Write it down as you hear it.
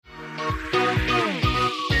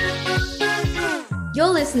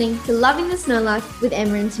listening to Loving the Snow Life with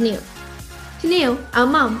Emma and Tennille. Tennille, our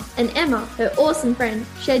mum, and Emma, her awesome friend,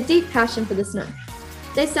 share deep passion for the snow.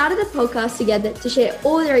 They started the podcast together to share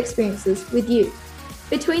all their experiences with you.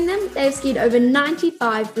 Between them, they have skied over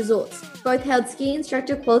 95 resorts, both held ski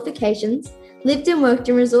instructor qualifications, lived and worked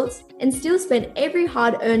in resorts, and still spent every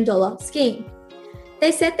hard-earned dollar skiing.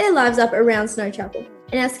 They set their lives up around snow travel,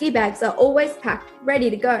 and our ski bags are always packed,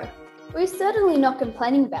 ready to go. We're certainly not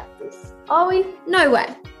complaining about this, are we? No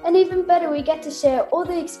way. And even better, we get to share all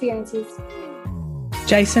the experiences.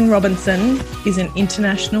 Jason Robinson is an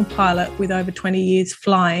international pilot with over 20 years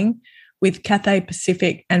flying with Cathay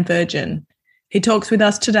Pacific and Virgin. He talks with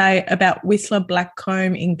us today about Whistler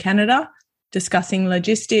Blackcomb in Canada, discussing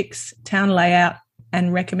logistics, town layout,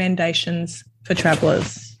 and recommendations for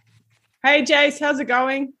travellers. Hey, Jace, how's it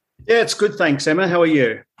going? Yeah, it's good, thanks, Emma. How are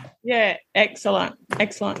you? Yeah, excellent.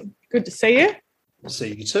 Good to see you.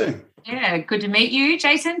 See you too. Yeah, good to meet you,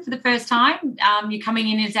 Jason, for the first time. You're coming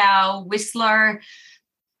in as our Whistler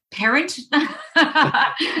parent,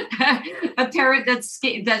 a parent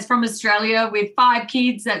that's from Australia with 5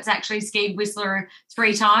 kids that's actually skied Whistler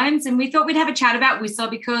 3 times. And we thought we'd have a chat about Whistler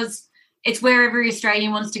because it's where every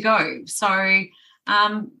Australian wants to go. So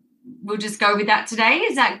we'll just go with that today.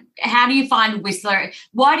 How do you find Whistler?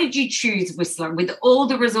 Why did you choose Whistler? With all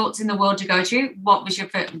the resorts in the world to go to,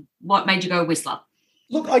 what made you go Whistler?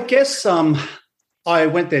 Look, I guess I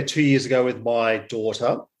went there 2 years ago with my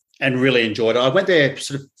daughter and really enjoyed it. I went there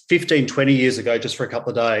sort of 15, 20 years ago just for a couple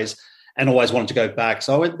of days and always wanted to go back.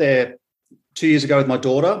 So I went there 2 years ago with my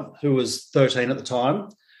daughter, who was 13 at the time,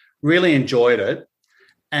 really enjoyed it.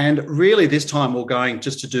 And really this time we're going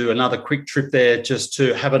just to do another quick trip there just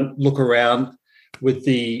to have a look around with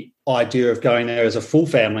the idea of going there as a full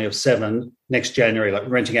family of 7 next January, like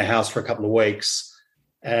renting a house for a couple of weeks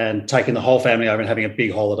and taking the whole family over and having a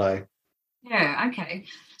big holiday. Yeah, okay.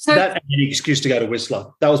 So that and any excuse to go to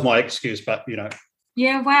Whistler. That was my excuse, but, you know.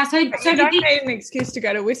 Yeah, wow. So you don't need an excuse to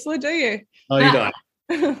go to Whistler, do you? No, you don't.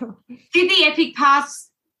 Did the Epic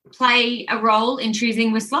Pass play a role in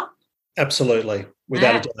choosing Whistler? Absolutely,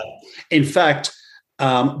 without a doubt. In fact,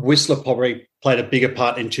 Whistler probably played a bigger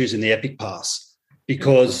part in choosing the Epic Pass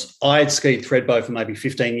because I had skied Thredbo for maybe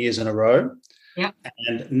 15 years in a row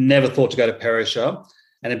and never thought to go to Perisher.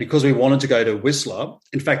 And then because we wanted to go to Whistler,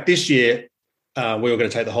 in fact, this year we were going to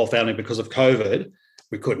take the whole family because of COVID.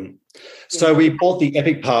 We couldn't. So we bought the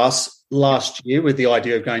Epic Pass last year with the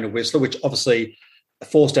idea of going to Whistler, which obviously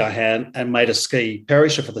forced our hand and made us ski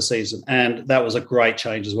Perisher for the season. And that was a great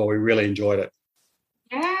change as well. We really enjoyed it.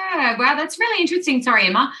 Yeah, wow, that's really interesting. Sorry,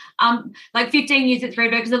 Emma. Like 15 years at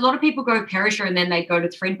Thredbo, because a lot of people go to Perisher and then they go to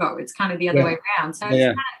Thredbo. It's kind of the other way around.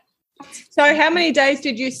 So, So how many days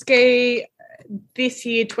did you ski this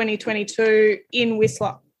year, 2022, in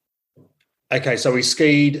Whistler? Okay, so we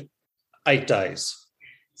skied 8 days.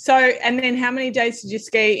 So, and then how many days did you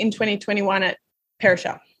ski in 2021 at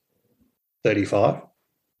Perisher? 35.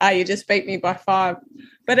 You just beat me by 5.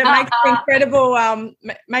 But it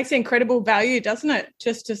makes incredible value, doesn't it?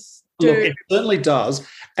 Just to do. Look, it certainly does.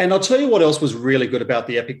 And I'll tell you what else was really good about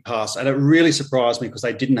the Epic Pass, and it really surprised me because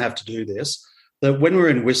they didn't have to do this, that when we were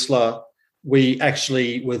in Whistler, we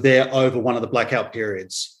actually were there over one of the blackout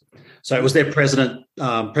periods. So it was their President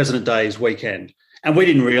Day's weekend. And we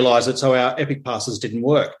didn't realise it, so our Epic Passes didn't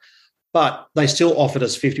work. But they still offered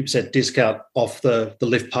us 50% discount off the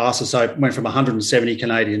lift passes. So it went from 170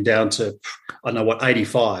 Canadian down to,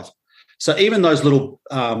 85. So even those little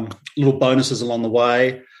bonuses along the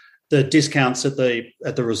way, the discounts at the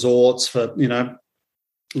resorts for,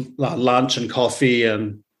 lunch and coffee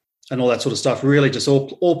and all that sort of stuff really just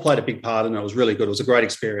all played a big part, and it was really good. It was a great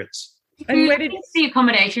experience. And where did you see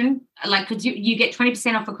accommodation? Like, could you get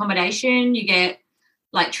 20% off accommodation? You get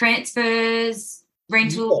like transfers,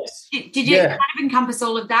 rentals. Yes. Did you kind of encompass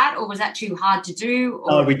all of that, or was that too hard to do?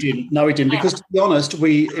 No, we didn't. Because to be honest,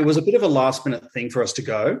 it was a bit of a last minute thing for us to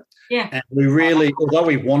go. Yeah. And we really, although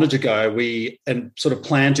we wanted to go, and sort of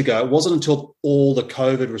planned to go, it wasn't until all the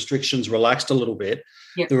COVID restrictions relaxed a little bit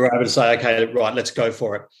that we were able to say, okay, right, let's go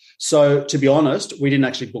for it. So to be honest, we didn't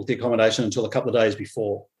actually book the accommodation until a couple of days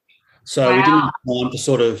before. So we didn't have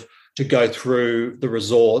time to go through the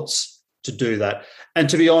resorts to do that. And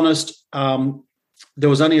to be honest, there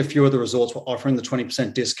was only a few of the resorts were offering the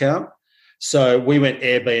 20% discount. So we went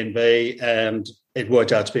Airbnb and it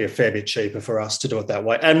worked out to be a fair bit cheaper for us to do it that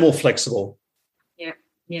way and more flexible.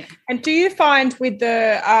 Yeah. And do you find with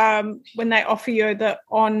the when they offer you the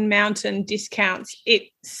on-mountain discounts, it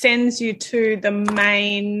sends you to the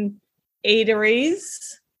main eateries?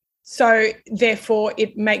 So therefore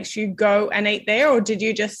it makes you go and eat there, or did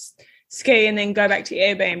you just ski and then go back to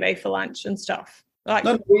Airbnb for lunch and stuff? Like,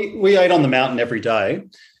 No, we ate on the mountain every day,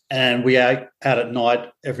 and we ate out at night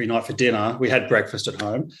every night for dinner. We had breakfast at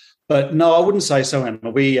home. But no, I wouldn't say so,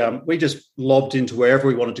 Emma. We just lobbed into wherever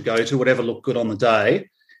we wanted to go to, whatever looked good on the day.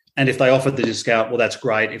 And if they offered the discount, well, that's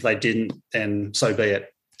great. If they didn't, then so be it.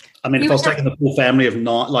 I mean, if I was taking the full family of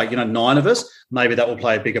nine of us, maybe that will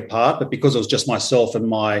play a bigger part. But because it was just myself and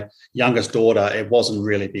my youngest daughter, it wasn't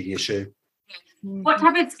really a big issue. What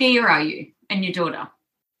type of skier are you and your daughter?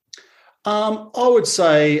 I would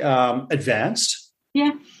say advanced.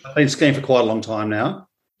 Yeah. I've been skiing for quite a long time now.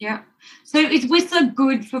 Yeah. So is Whistler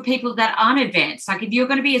good for people that aren't advanced? Like if you're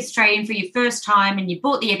going to be Australian for your first time and you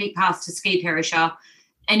bought the Epic Pass to Ski Perisher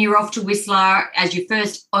and you're off to Whistler as your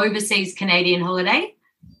first overseas Canadian holiday,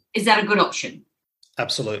 is that a good option?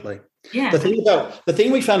 Absolutely. Yeah. The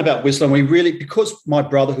thing we found about Whistler, and we really, because my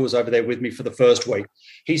brother who was over there with me for the first week,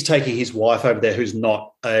 he's taking his wife over there who's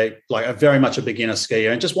not a very much a beginner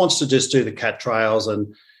skier and just wants to just do the cat trails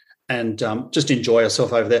and just enjoy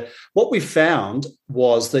herself over there. What we found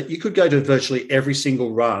was that you could go to virtually every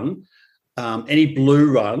single run, any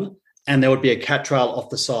blue run, and there would be a cat trail off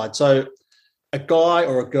the side. So a guy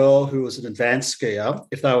or a girl who was an advanced skier,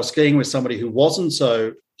 if they were skiing with somebody who wasn't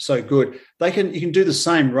so good, you can do the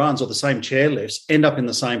same runs or the same chairlifts, end up in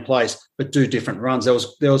the same place, but do different runs.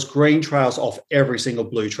 There was green trails off every single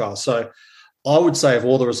blue trail. So I would say of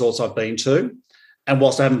all the resorts I've been to, and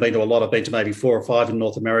whilst I haven't been to a lot, I've been to maybe 4 or 5 in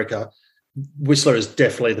North America, Whistler is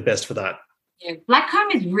definitely the best for that. Yeah,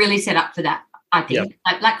 Blackcomb is really set up for that, I think.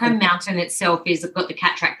 Yep. Like Blackcomb Mountain itself has got the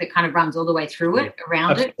cat track that kind of runs all the way through it,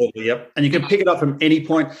 around Absolutely, yep. And you can pick it up from any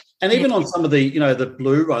point. And even on some of the, the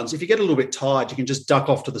blue runs, if you get a little bit tired, you can just duck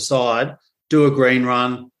off to the side, do a green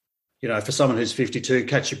run, for someone who's 52,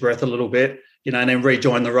 catch your breath a little bit, and then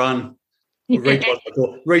rejoin the run.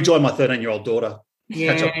 Rejoin my 13-year-old daughter.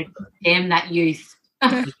 Yeah, damn that youth.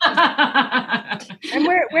 And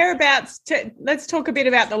whereabouts? Let's talk a bit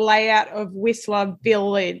about the layout of Whistler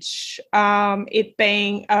Village. It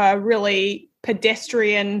being a really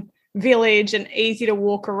pedestrian village and easy to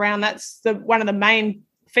walk around. That's one of the main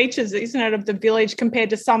features, isn't it, of the village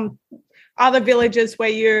compared to some other villages where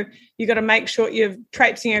you got to make sure you're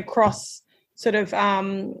traipsing across sort of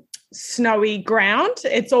snowy ground.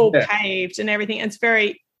 It's all paved and everything. It's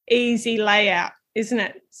very easy layout, isn't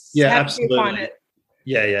it? Yeah, How absolutely. do you find it?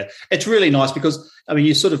 Yeah. It's really nice because,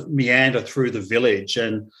 you sort of meander through the village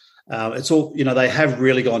and it's all, they have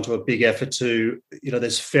really gone to a big effort to,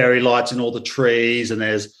 there's fairy lights in all the trees and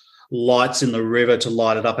there's lights in the river to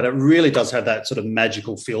light it up. And it really does have that sort of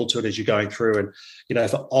magical feel to it as you're going through. And,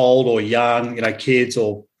 for old or young, kids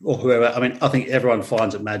or whoever, I think everyone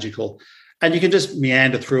finds it magical. And you can just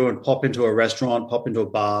meander through and pop into a restaurant, pop into a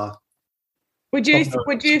bar. Would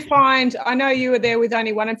you find, I know you were there with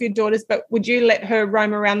only one of your daughters, but would you let her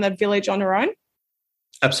roam around the village on her own?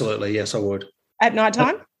 Absolutely, yes, I would. At night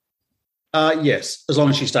time? Yes, as long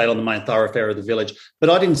as she stayed on the main thoroughfare of the village. But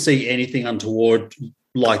I didn't see anything untoward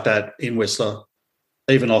like that in Whistler,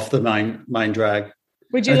 even off the main drag.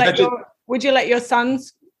 Would you let your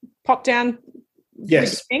sons pop down? Yes.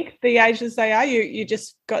 Would you think the ages they are? You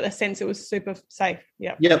just got a sense it was super safe.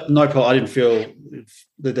 Yeah. Yep, no problem. I didn't feel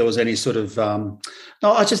that there was any sort of no,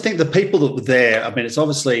 I just think the people that were there, it's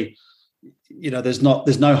obviously, there's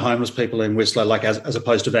no homeless people in Whistler, like as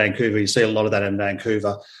opposed to Vancouver. You see a lot of that in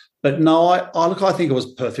Vancouver. But no, I think it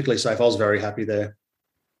was perfectly safe. I was very happy there.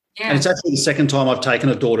 Yeah. And it's actually the second time I've taken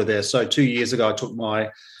a daughter there. So 2 years ago, I took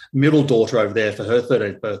my middle daughter over there for her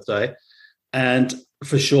 13th birthday. And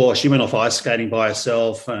for sure, she went off ice skating by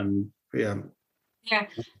herself and, Yeah.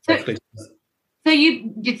 So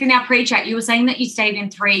you, just in our pre-chat, you were saying that you stayed in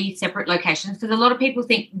 3 separate locations because a lot of people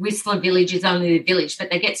think Whistler Village is only the village, but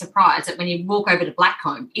they get surprised that when you walk over to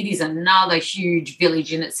Blackcomb, it is another huge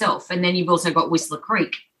village in itself. And then you've also got Whistler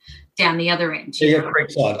Creek down the other end. Yeah,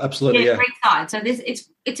 Creekside, absolutely. Yeah, Creekside. So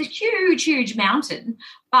it's a huge, huge mountain.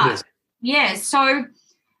 But, so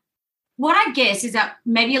what I guess is that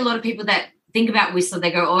maybe a lot of people that think about Whistler,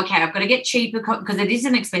 they go, okay, I've got to get cheaper because it is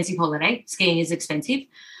an expensive holiday. Skiing is expensive.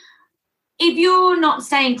 If you're not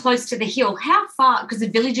staying close to the hill, how far, because the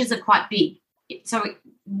villages are quite big. So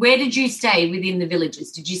where did you stay within the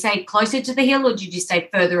villages? Did you stay closer to the hill or did you stay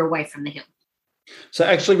further away from the hill? So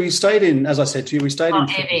actually we stayed in, as I said to you, in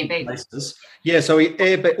Airbnb places. Yeah, so we had 2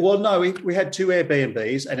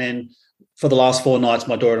 Airbnbs and then for the last 4 nights,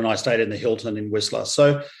 my daughter and I stayed in the Hilton in Whistler.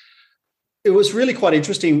 So it was really quite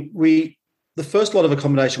interesting. The first lot of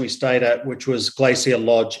accommodation we stayed at, which was Glacier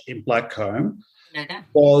Lodge in Blackcomb,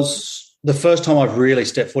 was the first time I've really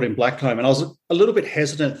stepped foot in Blackcomb. And I was a little bit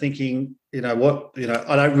hesitant thinking, I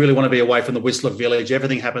don't really want to be away from the Whistler Village.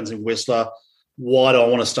 Everything happens in Whistler. Why do I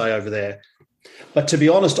want to stay over there? But to be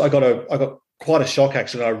honest, I got quite a shock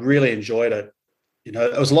actually. I really enjoyed it.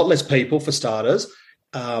 It was a lot less people for starters.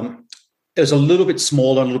 It was a little bit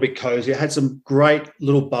smaller and a little bit cozy. It had some great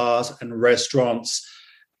little bars and restaurants,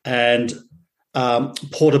 and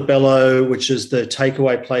Portobello, which is the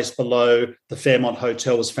takeaway place below the Fairmont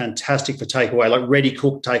Hotel, was fantastic for takeaway, like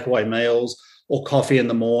ready-cooked takeaway meals or coffee in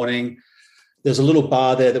the morning. There's a little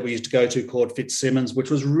bar there that we used to go to called Fitzsimmons,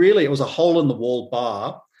 which was really, it was a hole-in-the-wall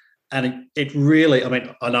bar. And it really, I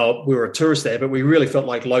mean, I know we were a tourist there, but we really felt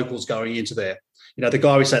like locals going into there. The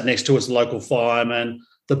guy we sat next to was a local fireman.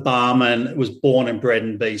 The barman was born and bred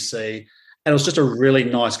in BC. And it was just a really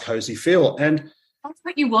nice, cozy feel. And that's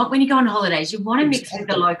what you want when you go on holidays. You want to mix with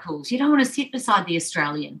the locals. You don't want to sit beside the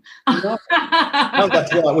Australian. No,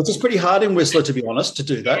 that's right. Which is pretty hard in Whistler, to be honest, to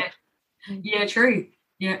do that. Yeah, true.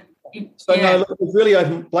 Yeah. So no, look, it was really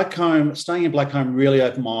open. Blackcomb, staying in Blackcomb really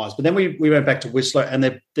opened my eyes. But then we went back to Whistler, and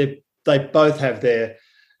they both have their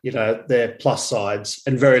plus sides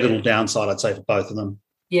and very little downside, I'd say, for both of them.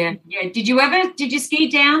 Yeah. Did you ski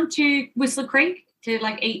down to Whistler Creek to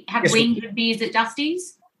have wings and beers at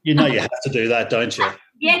Dusty's? You have to do that, don't you?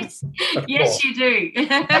 Yes, you do. You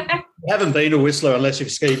haven't been to Whistler unless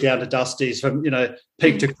you've skied down to Dusty's from,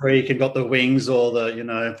 peak to creek and got the wings or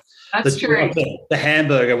That's true. The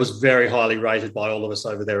hamburger was very highly rated by all of us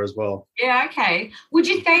over there as well. Yeah, okay. Would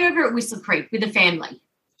you stay over at Whistler Creek with the family?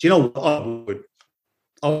 Do you know what?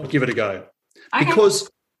 I would give it a go. Okay. Because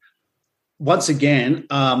once again,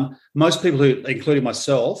 most people who, including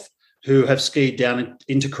myself, who have skied down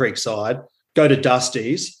into Creekside, go to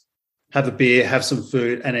Dusty's, have a beer, have some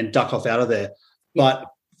food, and then duck off out of there. But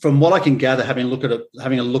from what I can gather, having a look at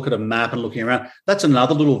a map and looking around, that's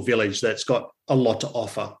another little village that's got a lot to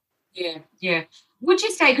offer. Yeah. Would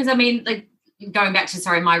you stay, because I mean, going back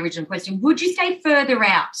to, my original question, would you stay further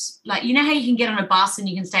out? Like, you know how you can get on a bus and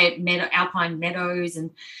you can stay at Alpine Meadows,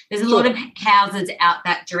 and there's a lot of houses out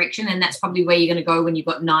that direction, and that's probably where you're going to go when you've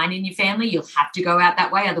got 9 in your family. You'll have to go out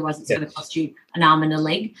that way, otherwise it's going to cost you an arm and a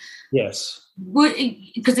leg. Yes.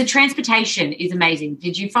 Because the transportation is amazing.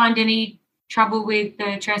 Did you find any trouble with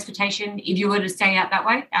the transportation if you were to stay out that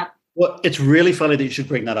way? Well, it's really funny that you should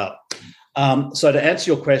bring that up. So to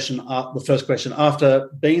answer your question, the first question, after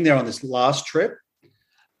being there on this last trip,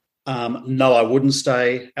 no, I wouldn't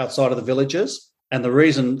stay outside of the villages. And the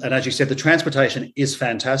reason, and as you said, the transportation is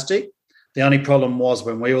fantastic. The only problem was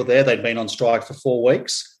when we were there, they'd been on strike for 4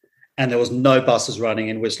 weeks and there was no buses running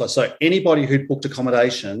in Whistler. So anybody who'd booked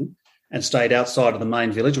accommodation and stayed outside of the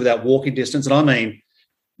main village without walking distance, and I mean,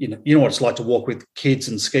 you know what it's like to walk with kids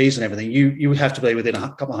and skis and everything, you would have to be within a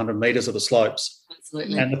couple of 100 metres of the slopes.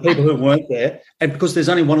 Absolutely. And the people who weren't there, and because there's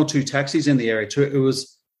only 1 or 2 taxis in the area too, it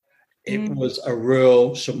was a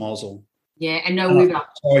real schmozzle. Yeah, and no Uber.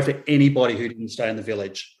 Sorry for anybody who didn't stay in the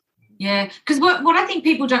village. Yeah, because what I think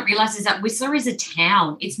people don't realise is that Whistler is a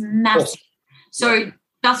town. It's massive. So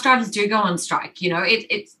bus drivers do go on strike.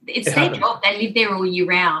 It's their job. They live there all year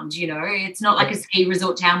round. It's not like a ski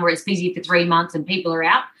resort town where it's busy for 3 months and people are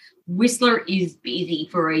out. Whistler is busy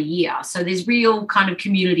for a year. So there's real kind of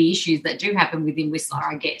community issues that do happen within Whistler,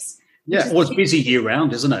 I guess. Yeah, well, it's busy year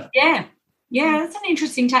round, isn't it? Yeah, that's an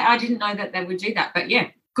interesting take. I didn't know that they would do that, but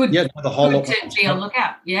good. Yeah, the whole lot to be on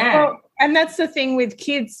lookout. Yeah. Well, and that's the thing with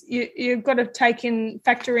kids. You've got to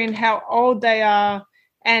factor in how old they are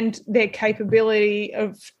and their capability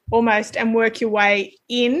of almost, and work your way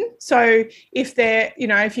in. So if they're,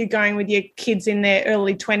 if you're going with your kids in their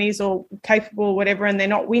early 20s or capable or whatever, and they're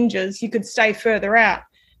not whingers, you could stay further out.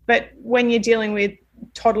 But when you're dealing with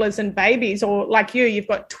toddlers and babies, or like you've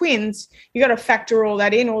got twins, you got to factor all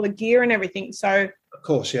that in, all the gear and everything. So of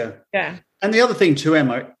course, yeah. And the other thing too,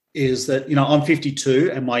 Emma, is that I'm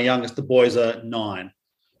 52 and my youngest, the boys are 9.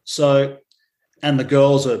 So, and the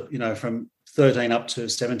girls are from 13 up to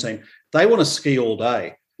 17. They want to ski all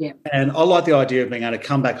day. Yeah. And I like the idea of being able to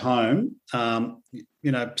come back home,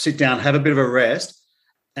 sit down, have a bit of a rest,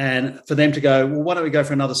 and for them to go, well, why don't we go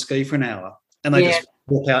for another ski for an hour? And they just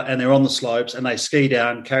walk out and they're on the slopes and they ski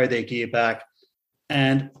down, carry their gear back,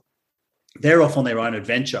 and they're off on their own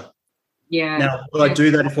adventure. Yeah. Now, would I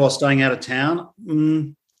do that if I was staying out of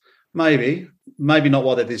town? Maybe not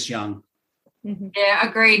while they're this young. Mm-hmm. Yeah,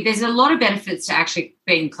 agreed. There's a lot of benefits to actually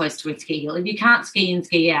being close to a ski hill. If you can't ski and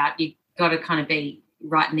ski out, you've got to kind of be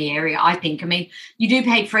right in the area, I think. I mean, you do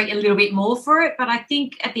pay for it a little bit more for it, but I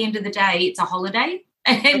think at the end of the day, it's a holiday.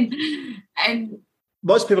 And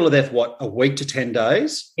most people are there for, what, a week to 10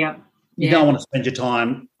 days? Yeah. You don't want to spend your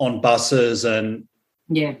time on buses and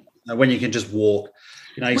when you can just walk.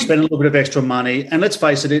 You spend a little bit of extra money. And let's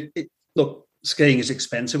face it, look, skiing is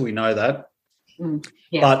expensive. We know that.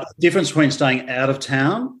 Yeah. But the difference between staying out of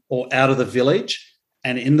town or out of the village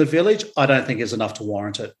and in the village, I don't think is enough to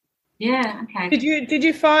warrant it. Yeah, okay. Did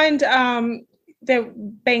you find there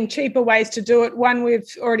being cheaper ways to do it? One, we've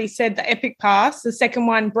already said the Epic Pass. The second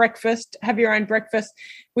one, breakfast, have your own breakfast.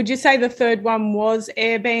 Would you say the third one was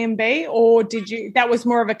Airbnb, or that was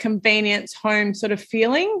more of a convenience home sort of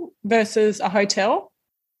feeling versus a hotel?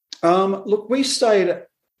 Look,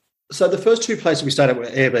 so the first two places we stayed at were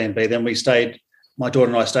Airbnb. Then my daughter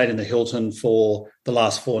and I stayed in the Hilton for the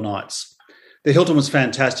last 4 nights. The Hilton was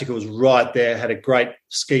fantastic. It was right there, had a great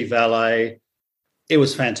ski valet. It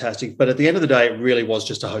was fantastic. But at the end of the day, it really was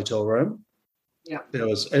just a hotel room. Yeah.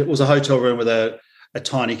 It was a hotel room with a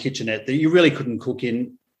tiny kitchenette that you really couldn't cook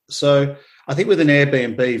in. So I think with an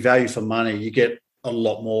Airbnb, value for money, you get a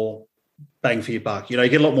lot more bang for your buck. You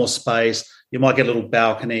get a lot more space. You might get a little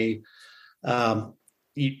balcony.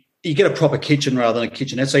 You get a proper kitchen rather than a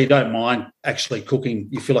kitchenette, so you don't mind actually cooking.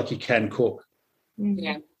 You feel like you can cook.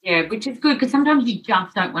 Yeah, which is good because sometimes you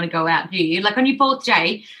just don't want to go out, do you? Like on your 4th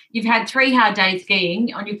day, you've had 3 hard days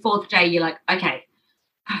skiing. On your 4th day, you're like, okay,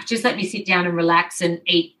 just let me sit down and relax and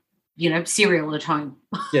eat, cereal at home.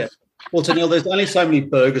 Yeah. Well, Tennille, there's only so many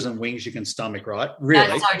burgers and wings you can stomach, right? Really?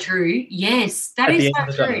 That's so true. Yes, that is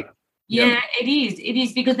so true. Yeah, it is. It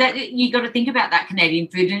is because that you got to think about that Canadian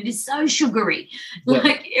food, and it is so sugary.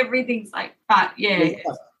 Like everything's like, but yeah.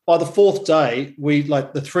 By the 4th day, we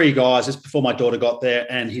the 3 guys. This before my daughter got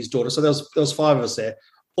there and his daughter. So there was 5 of us there.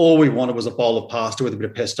 All we wanted was a bowl of pasta with a bit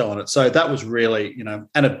of pesto on it. So that was really,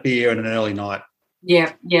 and a beer and an early night.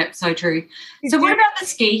 Yeah, so true. So what about the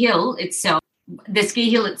ski hill itself? The ski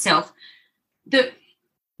hill itself, the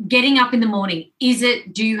getting up in the morning,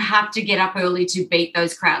 do you have to get up early to beat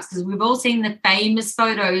those crowds? Because we've all seen the famous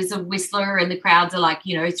photos of Whistler and the crowds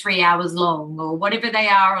are 3 hours long or whatever they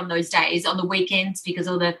are on those days, on the weekends, because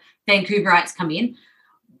all the Vancouverites come in.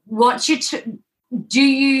 Do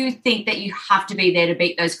you think that you have to be there to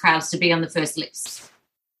beat those crowds to be on the first lifts?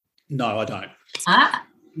 No, I don't.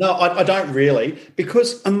 No, I don't really,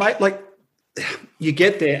 because you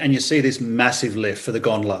get there and you see this massive lift for the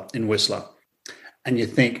gondola in Whistler. And you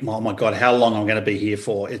think, oh, my God, how long I'm going to be here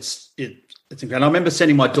for? It's incredible. I remember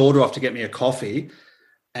sending my daughter off to get me a coffee,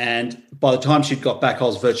 and by the time she'd got back, I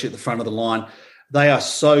was virtually at the front of the line. They are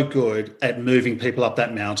so good at moving people up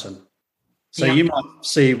that mountain. So you might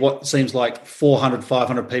see what seems like 400,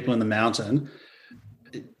 500 people in the mountain.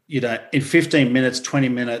 In 15 minutes, 20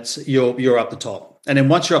 minutes, you're up the top. And then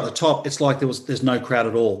once you're up the top, it's like there's no crowd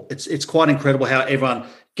at all. It's quite incredible how everyone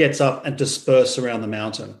gets up and disperses around the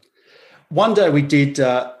mountain. One day we did,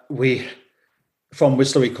 from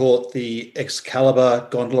Whistler, we call it the Excalibur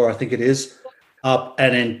gondola, I think it is, up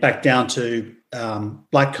and then back down to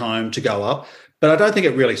Blackcomb to go up. But I don't think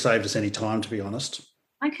it really saved us any time, to be honest.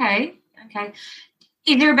 Okay.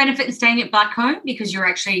 Is there a benefit in staying at Blackcomb because you're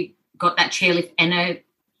actually got that chairlift and a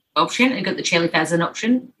option and got the chairlift as an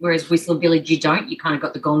option, whereas Whistler Village you don't? You kind of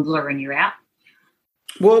got the gondola and you're out?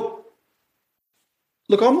 Well,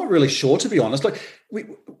 look, I'm not really sure, to be honest.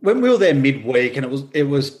 When we were there midweek, and it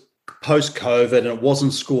was post-COVID, and it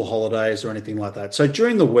wasn't school holidays or anything like that. So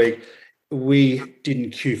during the week, we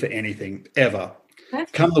didn't queue for anything ever.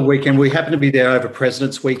 Come the weekend, we happened to be there over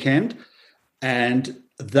President's Weekend, and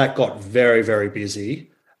that got very, very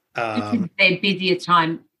busy. It's their busiest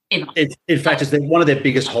time ever. In fact, it's one of their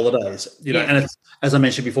biggest holidays. And it's, as I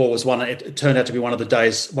mentioned before, it turned out to be one of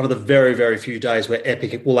the very, very few days where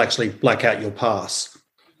Epic will actually black out your pass.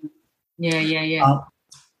 Yeah.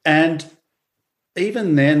 And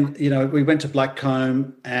even then, we went to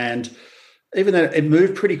Blackcomb, and even then it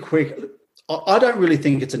moved pretty quick. I don't really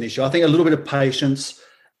think it's an issue. I think a little bit of patience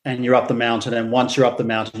and you're up the mountain, and once you're up the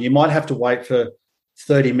mountain, you might have to wait for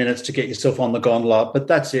 30 minutes to get yourself on the gondola, but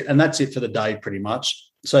that's it. And that's it for the day pretty much.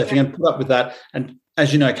 So if you can put up with that, and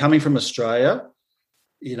as you know, coming from Australia,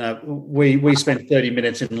 we spend 30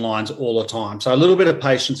 minutes in lines all the time. So a little bit of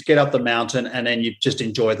patience, get up the mountain, and then you just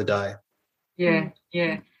enjoy the day. Yeah.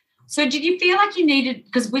 So did you feel like you needed,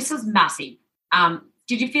 because Whistler's massive,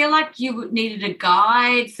 did you feel like you needed a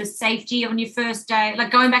guide for safety on your first day?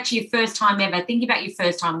 Like going back to your first time ever, thinking about your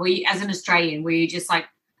first time, as an Australian, were you just like,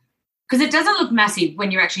 because it doesn't look massive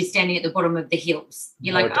when you're actually standing at the bottom of the hills.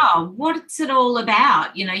 You're like, oh, what's it all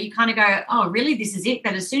about? You kind of go, oh, really, this is it?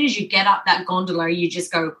 But as soon as you get up that gondola, you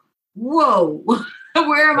just go, whoa,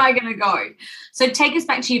 where am I going to go? So take us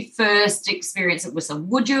back to your first experience at Whistler.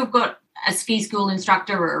 Would you have got a ski school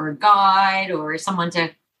instructor or a guide or someone to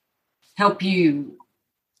help you?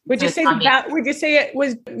 Would you see it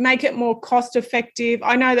was make it more cost effective?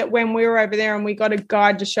 I know that when we were over there and we got a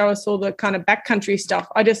guide to show us all the kind of backcountry stuff,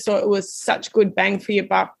 I just thought it was such good bang for your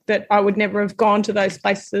buck that I would never have gone to those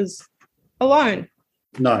places alone.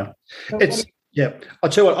 No, yeah. I'll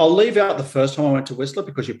tell you what, I'll leave out the first time I went to Whistler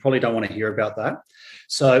because you probably don't want to hear about that.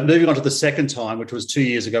 So moving on to the second time, which was 2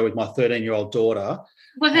 years ago with my 13-year-old daughter.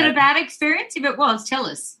 Was it a bad experience? If it was, tell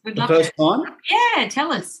us. We'd love the first to. time? Yeah,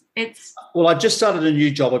 tell us. Well, I just started a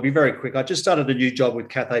new job. I'll be very quick. I just started a new job with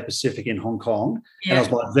Cathay Pacific in Hong Kong, and it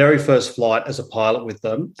was my very first flight as a pilot with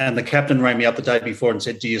them. And the captain rang me up the day before and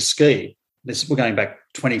said, "Do you ski?" We're going back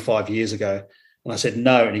 25 years ago. And I said,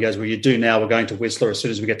 "No." And he goes, "Well, you do now. We're going to Whistler as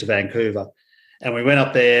soon as we get to Vancouver." And we went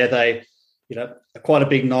up there. They, quite a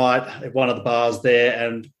big night at one of the bars there.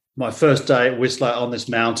 And my first day at Whistler on this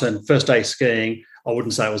mountain, first day skiing, I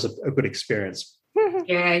wouldn't say it was a good experience.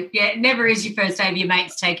 Yeah, it never is your first day of your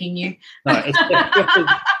mates taking you. No, it's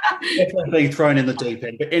definitely being thrown in the deep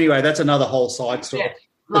end. But anyway, that's another whole side story.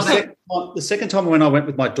 Yeah, the second time when I went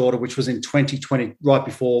with my daughter, which was in 2020, right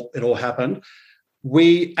before it all happened,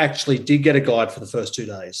 we actually did get a guide for the first 2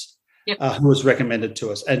 days who was recommended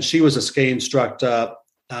to us. And she was a ski instructor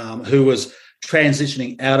who was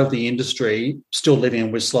transitioning out of the industry, still living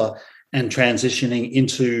in Whistler, and transitioning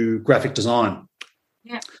into graphic design.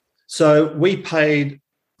 Yeah. So we paid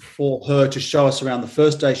for her to show us around. The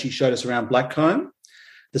first day she showed us around Blackcomb.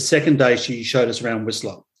 The second day she showed us around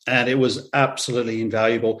Whistler. And it was absolutely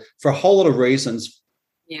invaluable for a whole lot of reasons.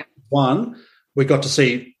 Yeah. One, we got to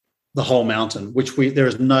see the whole mountain, which there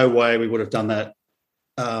is no way we would have done that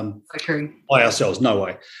by ourselves. No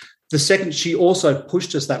way. The second, she also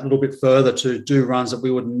pushed us that little bit further to do runs that we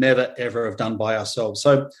would never, ever have done by ourselves.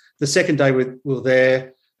 So the second day we were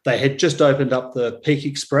there, they had just opened up the Peak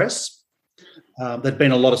Express. There'd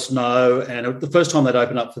been a lot of snow, and the first time they'd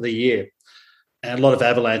opened up for the year, and a lot of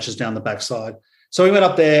avalanches down the backside. So we went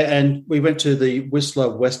up there and we went to the Whistler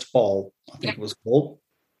West Bowl, I think it was called.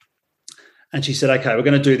 And she said, "Okay, we're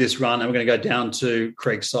going to do this run and we're going to go down to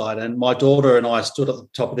Creekside." And my daughter and I stood at the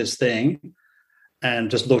top of this thing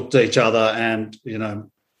and just looked at each other and,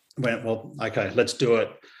 went, "Well, okay, let's do it."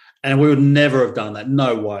 And we would never have done that.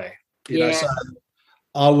 No way. So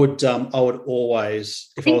I would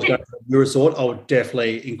always, if I was going to a resort, I would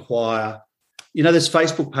definitely inquire. There's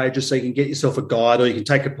Facebook pages so you can get yourself a guide, or you can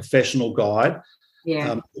take a professional guide.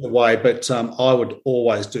 Either way, but I would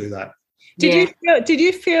always do that. Did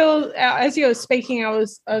you feel as you were speaking, I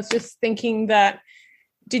was just thinking that,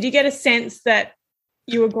 did you get a sense that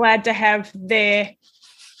you were glad to have their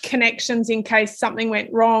connections in case something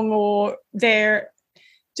went wrong, or their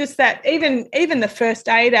just that even the first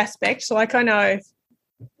aid aspect? So like I know,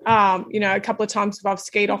 a couple of times if I've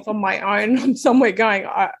skied off on my own, I'm somewhere going,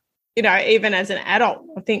 even as an adult,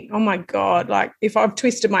 I think, oh my God, like if I've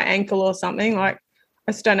twisted my ankle or something, like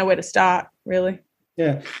I just don't know where to start, really.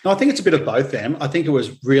 Yeah. No, I think it's a bit of both, Em. I think it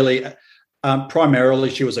was really primarily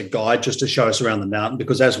she was a guide just to show us around the mountain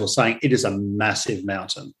because, as we're saying, it is a massive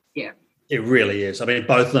mountain. Yeah. It really is. I mean,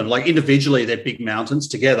 both of them, like individually, they're big mountains.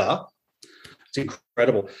 Together, it's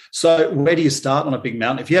incredible. So where do you start on a big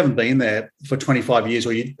mountain? If you haven't been there for 25 years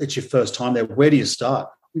or it's your first time there, where do you start?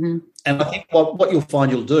 Mm-hmm. And I think what you'll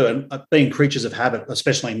find you'll do, and being creatures of habit,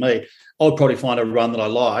 especially me, I would probably find a run that I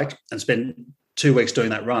liked and spend 2 weeks doing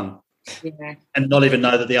that run. Yeah. And not even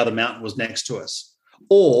know that the other mountain was next to us.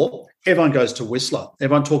 Or everyone goes to Whistler.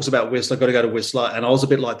 Everyone talks about Whistler, got to go to Whistler. And I was a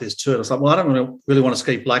bit like this too. And I was like, well, I don't really want to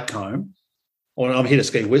ski Blackcomb, or I'm here to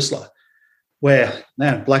ski Whistler. Where,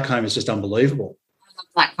 man, Blackcomb is just unbelievable.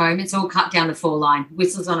 Blackcomb, it's all cut down the 4 line.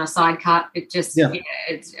 Whistler's on a side cut. It just,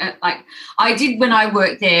 it's like I did when I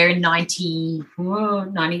worked there in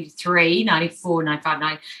 93, 94, 95,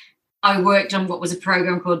 90. I worked on what was a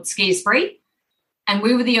program called Ski Esprit. And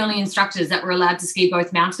we were the only instructors that were allowed to ski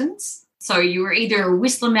both mountains. So you were either a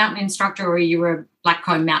Whistler mountain instructor or you were a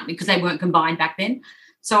Blackcomb mountain because they weren't combined back then.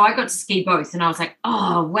 So I got to ski both, and I was like,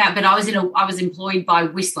 oh wow! But I was employed by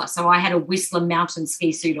Whistler, so I had a Whistler mountain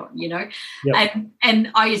ski suit on, Yep.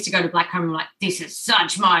 And I used to go to Blackcomb and I'm like, this is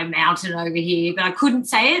such my mountain over here, but I couldn't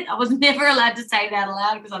say it. I was never allowed to say that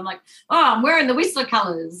aloud because I'm like, oh, I'm wearing the Whistler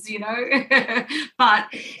colours, But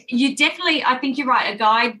you definitely, I think you're right. A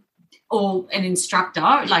guide or an instructor,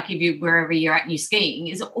 like wherever you're at and you're skiing,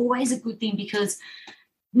 is always a good thing because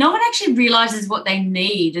no one actually realises what they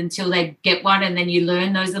need until they get one, and then you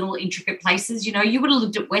learn those little intricate places. You would have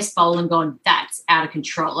looked at West Bowl and gone, that's out of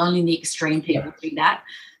control. Only the extreme people do that.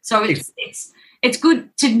 So it's good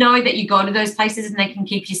to know that you go to those places and they can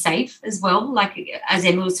keep you safe as well, like as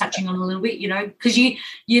Emma was touching on a little bit, because you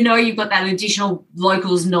know you've got that additional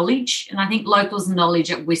locals knowledge, and I think locals knowledge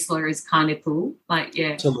at Whistler is kind of cool. Like,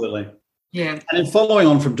 yeah. Absolutely. Yeah. And then following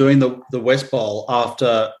on from doing the West Bowl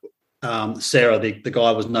after Sarah, the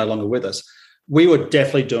guy, was no longer with us, we were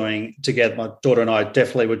definitely doing together, my daughter and I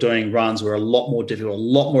definitely were doing runs were a lot more difficult, a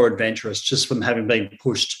lot more adventurous, just from having been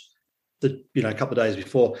pushed a couple of days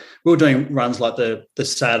before. We were doing runs like the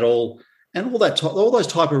Saddle and all those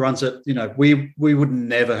type of runs that, we would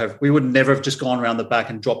never have just gone around the back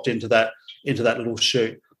and dropped into that little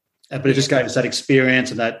chute. But it just gave us that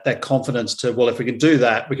experience and that confidence to, well, if we can do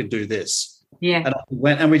that, we can do this. Yeah.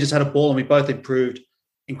 And we just had a ball, and we both improved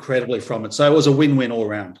incredibly from it. So it was a win-win all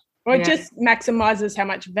around. Well, it just maximises how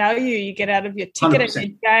much value you get out of your ticket 100%. and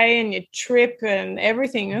your day and your trip and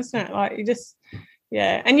everything, isn't it? Like, you just,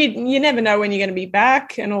 yeah. And you never know when you're going to be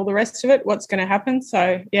back and all the rest of it, what's going to happen.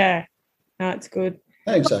 So, yeah, no, it's good.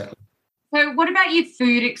 Exactly. So what about your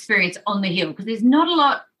food experience on the hill? Because there's not a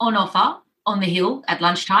lot on offer on the hill at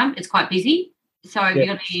lunchtime. It's quite busy. So have you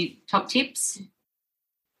got any top tips?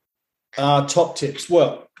 Top tips.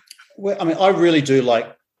 Well, I mean, I really do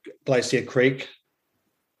like Glacier Creek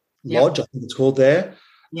Lodge, I think it's called there,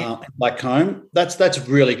 in Blackcomb. That's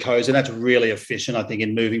really cozy and that's really efficient, I think,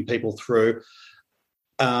 in moving people through.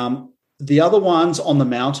 The other ones on the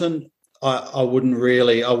mountain, I'd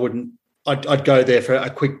go there for a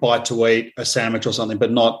quick bite to eat, a sandwich or something,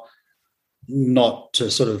 but not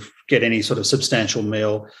to sort of get any sort of substantial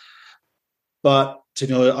meal. But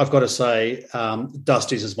I've got to say,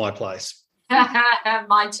 Dusty's is my place.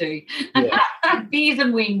 Mine too. Yeah. Beers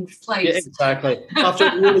and wings, please. Yeah, exactly. After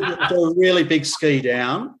a really big ski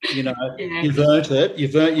down, you've earned it.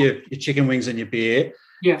 You've earned your chicken wings and your beer.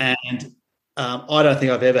 Yeah. And I don't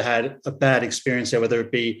think I've ever had a bad experience there, whether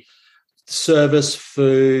it be service,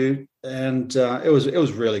 food, and it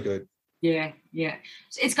was really good. Yeah, yeah.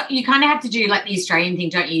 You kind of have to do like the Australian thing,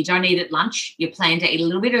 don't you? You don't eat at lunch. You plan to eat a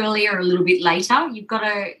little bit earlier or a little bit later. You've got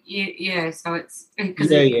to, So it's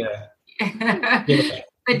because Yeah.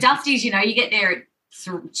 But Dusty's, you get there at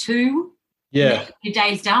 2. Yeah, your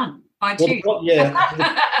day's done by 2.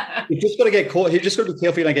 You've just got to get caught. You've just got to be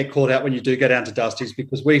careful you don't get caught out when you do go down to Dusty's,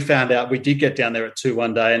 because we found out we did get down there at 2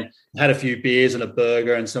 one day and had a few beers and a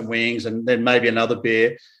burger and some wings and then maybe another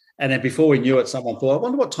beer. And then before we knew it, someone thought, I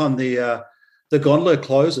wonder what time the gondola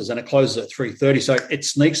closes, and it closes at 3:30. So it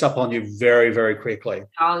sneaks up on you very, very quickly.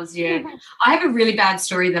 I have a really bad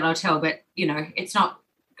story that I'll tell, but, it's not,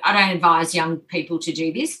 I don't advise young people to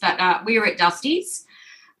do this, but we were at Dusty's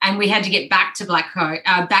and we had to get back to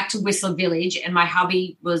back to Whistler Village, and my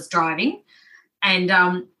hubby was driving,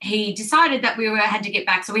 and he decided that we had to get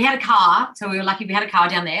back. So we had a car, so we were lucky we had a car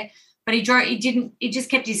down there, but he just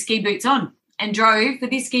kept his ski boots on and drove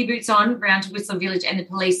with his ski boots on round to Whistler Village, and the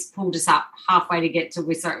police pulled us up halfway to get to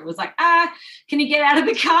Whistler. It was like, can you get out of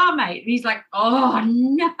the car, mate? And he's like, oh,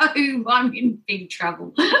 no, I'm in big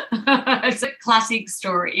trouble. It's a classic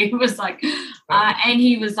story. It was like, and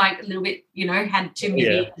he was like a little bit, had too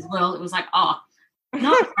many as well. It was like, oh,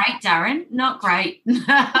 not great, Darren, not great.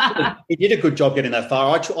 He did a good job getting that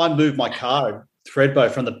far. I moved my car,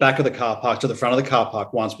 Threadbow, from the back of the car park to the front of the car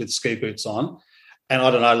park once with ski boots on. And I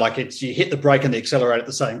don't know, like you hit the brake and the accelerator at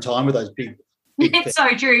the same time with those big it's so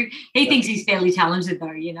true. He thinks he's fairly talented,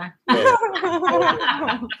 though, Yeah.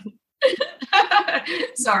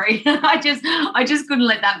 Sorry, I just couldn't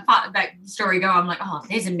let that story go. I'm like, oh,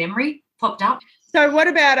 there's a memory popped up. So what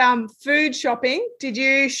about food shopping? Did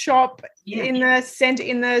you shop in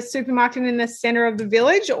the supermarket in the centre of the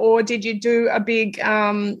village, or did you do a big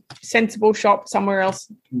sensible shop somewhere else?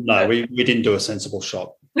 No, we didn't do a sensible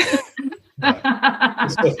shop.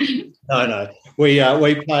 No. We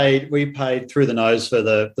paid through the nose for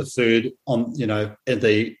the food on in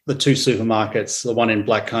the 2 supermarkets, the one in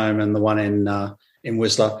Blackcomb and the one in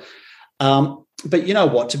Whistler. But you know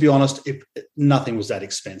what? To be honest, nothing was that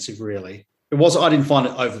expensive, really. It was. I didn't find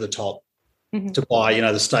it over the top to buy.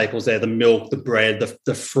 The staples there: the milk, the bread,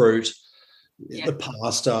 the fruit, the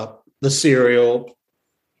pasta, the cereal.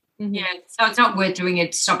 Yeah, so it's not worth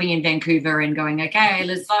stopping in Vancouver and going, okay,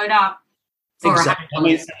 let's load up. Exactly. I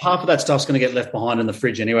mean, half of that stuff's going to get left behind in the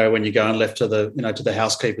fridge anyway when you go and left to the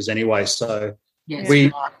housekeepers anyway. So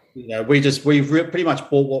we pretty much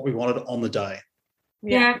bought what we wanted on the day.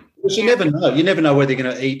 Yeah. Because you never know. You never know whether you're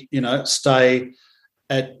going to eat. Stay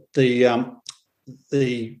at the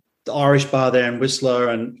Irish bar there in Whistler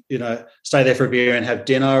and stay there for a beer and have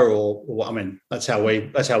dinner, or I mean, that's how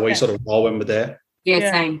we sort of roll when we're there.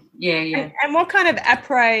 Yeah, same. Yeah. And what kind of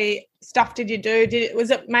après stuff did you do?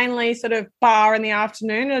 Was it mainly sort of bar in the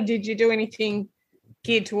afternoon, or did you do anything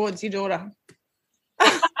geared towards your daughter?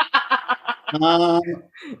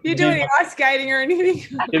 You do any ice skating or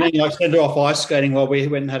anything? You mean like send her off ice skating while we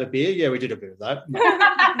went and had a beer? Yeah, we did a bit of that.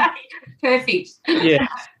 Perfect.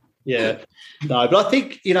 Yeah. No, but I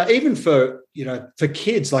think, even for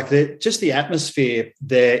kids, like just the atmosphere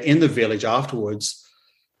there in the village afterwards,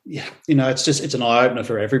 it's an eye opener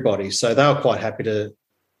for everybody. So they were quite happy to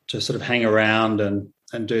sort of hang around and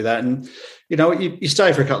do that. And, you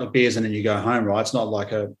stay for a couple of beers and then you go home, right? It's not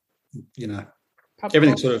like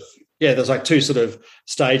everything sort of, there's like two sort of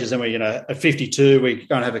stages. And we, at 52, we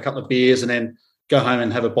go and have a couple of beers and then go home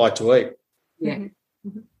and have a bite to eat. Yeah.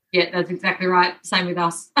 Mm-hmm. Yeah, that's exactly right. Same with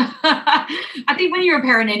us. I think when you're a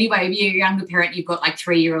parent anyway, if you're a younger parent, you've got like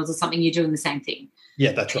 3-year-olds or something, you're doing the same thing.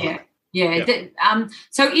 Yeah, that's right. Yeah.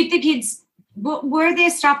 So if the kids, were there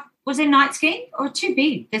stuff, was there night skiing or too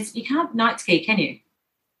big? You can't night ski, can you?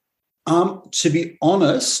 To be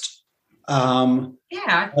honest, I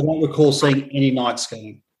don't recall seeing any night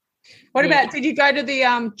skiing. What about, did you go to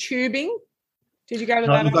the tubing? Did you go to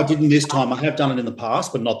that? I didn't this time. I have done it in the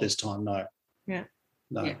past, but not this time, no. Yeah.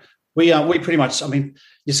 No. Yeah. We pretty much,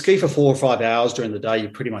 you ski for 4 or 5 hours during the day, you're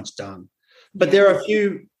pretty much done. But there are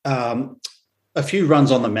a few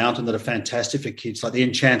runs on the mountain that are fantastic for kids, like the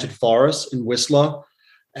Enchanted Forest in Whistler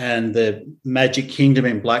and the Magic Kingdom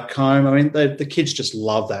in Blackcomb. The kids just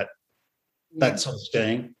love that sort of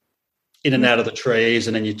skiing, in and out of the trees,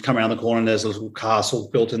 and then you come around the corner and there's a little castle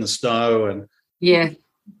built in the snow. And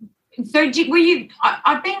So were you?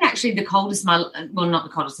 I've been actually the coldest not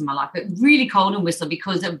the coldest in my life, but really cold in Whistler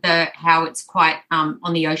because of how it's quite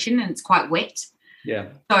on the ocean and it's quite wet. Yeah.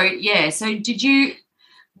 So did you,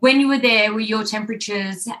 when you were there, were your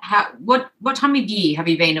temperatures? What time of year have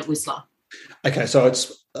you been at Whistler? Okay, so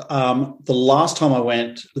it's the last time I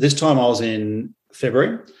went. This time I was in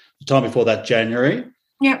February. The time before that, January.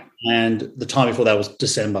 Yep. And the time before that was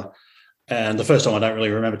December. And the first time I don't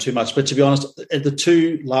really remember too much. But to be honest, the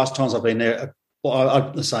 2 last times I've been there,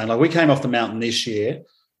 I'm the same. Like we came off the mountain this year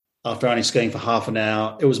after only skiing for half an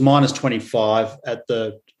hour. It was minus 25 at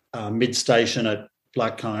the mid station at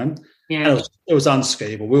Blackcomb. Yeah. And it was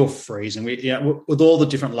unskiable. We were freezing. With all the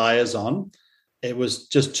different layers on, it was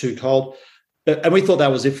just too cold. And we thought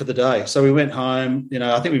that was it for the day. So we went home.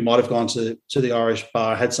 I think we might have gone to the Irish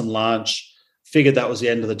bar, had some lunch, figured that was the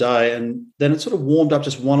end of the day, and then it sort of warmed up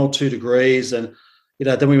just 1 or 2 degrees, and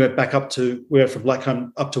then we went from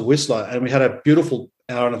Blackcomb up to Whistler, and we had a beautiful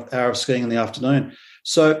hour of skiing in the afternoon.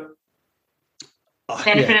 So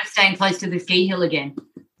benefit of staying close to the ski hill again.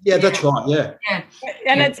 Yeah, that's right. Yeah.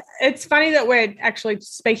 And it's funny that we're actually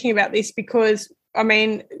speaking about this because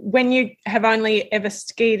when you have only ever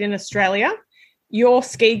skied in Australia, your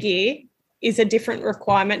ski gear is a different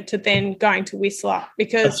requirement to then going to Whistler,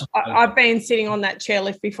 because I've been sitting on that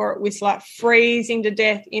chairlift before at Whistler, freezing to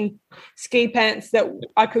death in ski pants that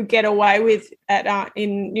I could get away with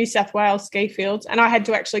in New South Wales ski fields, and I had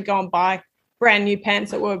to actually go and buy brand new pants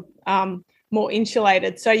that were more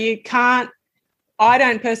insulated. So you can't, I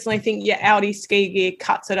don't personally think your Audi ski gear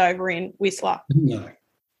cuts it over in Whistler. No.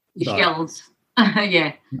 Shells.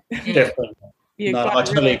 Yeah. Definitely. I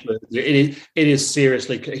totally agree with you. It is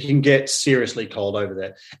seriously, it can get seriously cold over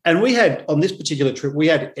there. And we had, on this particular trip, we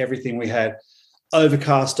had everything. We had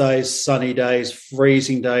overcast days, sunny days,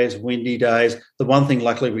 freezing days, windy days. The one thing,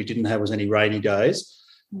 luckily, we didn't have was any rainy days.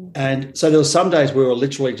 And so there were some days we were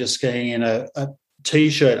literally just skiing in a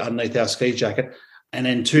T-shirt underneath our ski jacket. And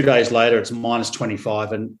then 2 days later, it's minus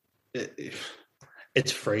 25 and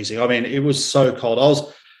it's freezing. It was so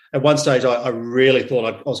cold. At one stage, I really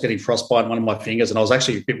thought I was getting frostbite in one of my fingers, and I was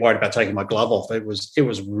actually a bit worried about taking my glove off. It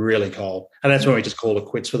was really cold, and that's when we just called it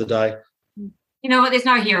quits for the day. You know what? There's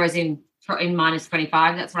no heroes in minus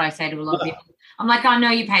 25. That's what I say to a lot of people. I'm like, I know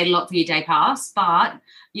you paid a lot for your day pass, but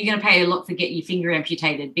you're going to pay a lot for getting your finger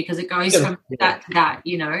amputated because it goes from that to that.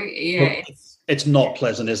 Yeah. It's not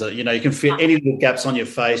pleasant, is it? You can feel any little gaps on your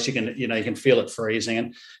face. You can feel it freezing.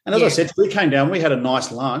 And as I said, we came down, we had a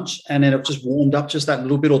nice lunch, and then it just warmed up just that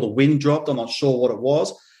little bit, or the wind dropped. I'm not sure what it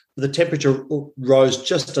was. But the temperature rose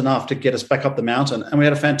just enough to get us back up the mountain, and we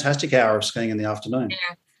had a fantastic hour of skiing in the afternoon.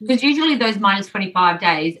 Yeah, because usually those minus 25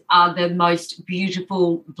 days are the most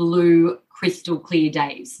beautiful blue, crystal clear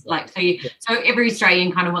days. So every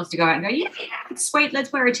Australian kind of wants to go out and go, yeah, it's sweet,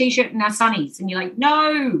 let's wear a T-shirt and our sunnies. And you're like,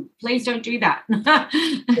 no, please don't do that.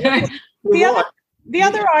 The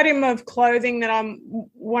other item of clothing that I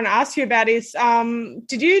want to ask you about is,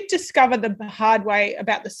 did you discover the hard way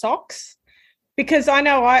about the socks? Because I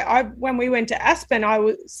know I when we went to Aspen,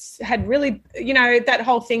 had really, that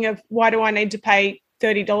whole thing of why do I need to pay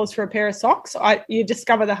 $30 for a pair of socks. You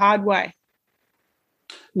discover the hard way.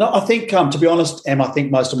 No, I think, to be honest, Em, I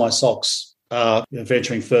think most of my socks are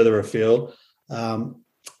venturing further afield.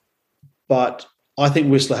 But I think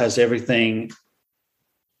Whistler has everything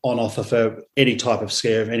on offer for any type of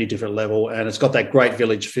skier, any different level, and it's got that great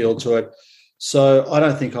village feel to it. So I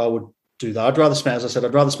don't think I would do that. I'd rather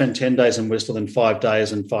spend 10 days in Whistler than 5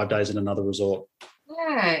 days and 5 days in another resort.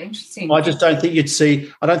 Yeah, interesting. I just don't think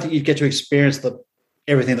I don't think you'd get to experience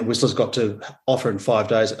everything that Whistler's got to offer in 5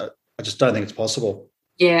 days. I just don't think it's possible.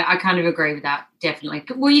 Yeah, I kind of agree with that, definitely.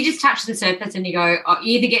 Well, you just touch the surface and you go,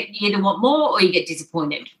 you either want more or you get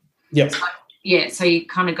disappointed. Yep. So you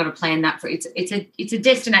kind of got to plan that for it's a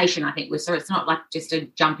destination, I think, so it's not like just a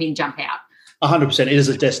jump in, jump out. 100%, it is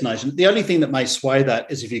a destination. The only thing that may sway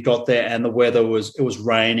that is if you got there and the weather was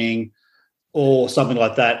raining or something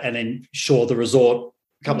like that, and then the resort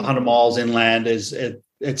a couple of 100 miles inland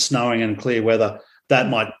it's snowing and clear weather. That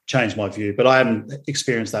might change my view, but I haven't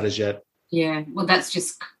experienced that as yet. Yeah, well, that's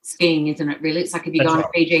just skiing, isn't it? Really, it's like if you go on a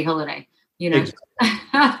Fiji holiday, Exactly.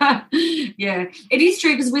 Yeah, it is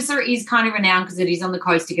true because Whistler is kind of renowned because it is on the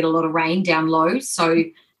coast to get a lot of rain down low. So,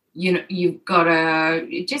 you've got to,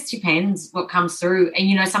 it just depends what comes through.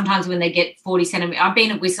 And, sometimes when they get 40 centimetres, I've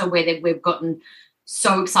been at Whistler where we've gotten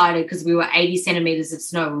so excited because we were 80 centimetres of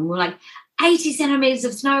snow and we're like, 80 centimetres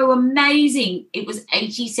of snow, amazing. It was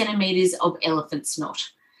 80 centimetres of elephant snot.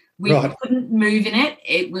 We couldn't move in it.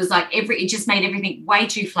 It was like it just made everything way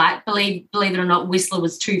too flat. Believe it or not, Whistler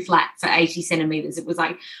was too flat for 80 centimetres. It was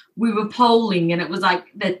like we were poling and it was like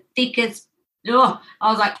the thickest. I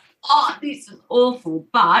was like, this is awful.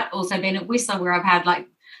 But also been at Whistler where I've had like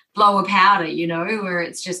blower powder, where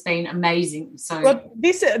it's just been amazing. So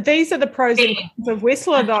these are the pros and cons of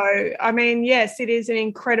Whistler, though. I mean, yes, it is an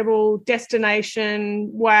incredible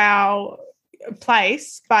destination, wow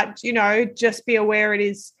place, but just be aware it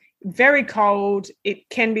is very cold. It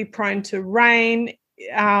can be prone to rain.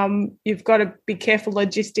 You've got to be careful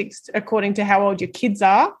logistics according to how old your kids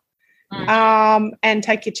are, and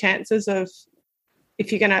take your chances of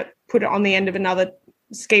if you're going to put it on the end of another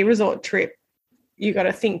ski resort trip. You got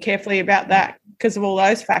to think carefully about that because of all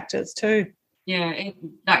those factors too. Yeah, it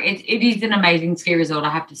is an amazing ski resort,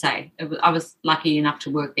 I have to say. I was lucky enough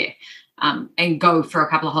to work there and go for a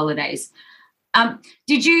couple of holidays.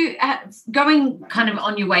 Did you, going kind of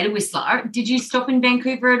on your way to Whistler, did you stop in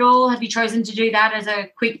Vancouver at all? Have you chosen to do that as a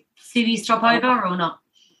quick city stopover or not?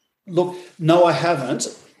 Look, no, I haven't.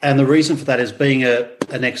 And the reason for that is being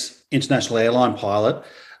an ex-international airline pilot,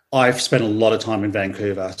 I've spent a lot of time in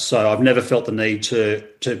Vancouver. So I've never felt the need to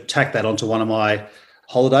tack that onto one of my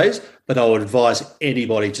holidays, but I would advise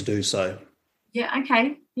anybody to do so. Yeah,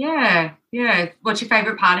 okay. Yeah. What's your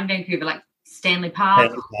favourite part in Vancouver? Like Stanley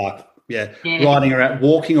Park? Stanley Park. Yeah,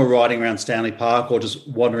 walking or riding around Stanley Park or just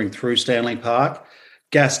wandering through Stanley Park,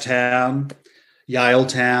 Gastown,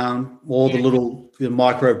 Yaletown, all the little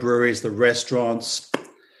microbreweries, the restaurants,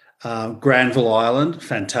 Granville Island,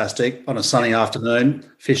 fantastic, on a sunny afternoon,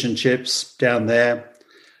 fish and chips down there.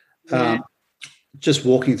 Just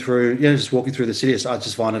walking through the city, I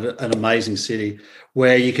just find it an amazing city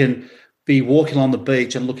where you can be walking on the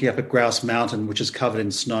beach and looking up at Grouse Mountain, which is covered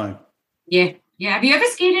in snow. Yeah. Yeah. Have you ever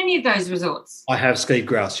skied any of those resorts? I have skied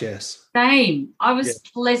Grouse, yes. Same. I was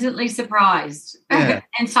pleasantly surprised. Yeah.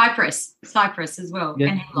 And Cypress as well.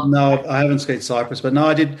 Yeah. No, I haven't skied Cypress, but no,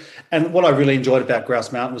 I did. And what I really enjoyed about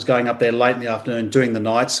Grouse Mountain was going up there late in the afternoon, doing the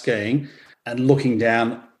night skiing and looking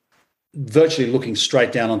down, virtually looking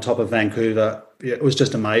straight down on top of Vancouver. It was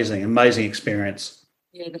just amazing experience.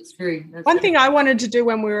 Yeah, that's true. One thing I wanted to do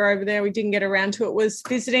when we were over there, we didn't get around to it, was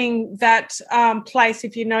visiting that place,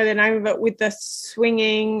 if you know the name of it, with the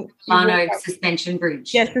swinging... suspension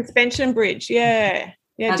bridge. Yeah, suspension bridge, yeah.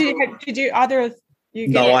 Did you either of you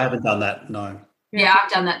get No, I haven't done that, no. Yeah,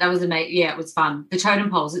 I've done that. That was amazing. Yeah, it was fun. The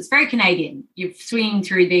totem poles. It's very Canadian. You're swinging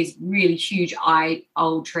through these really huge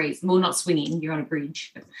old trees. Well, not swinging. You're on a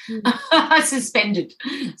bridge. Suspended.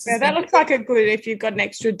 Yeah, that looks like a good if you've got an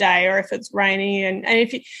extra day or if it's raining. And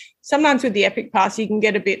if you sometimes with the Epic Pass you can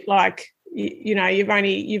get a bit like,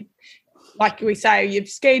 you've like we say, you've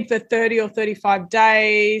skied for 30 or 35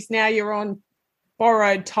 days. Now you're on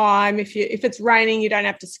borrowed time. If it's raining, you don't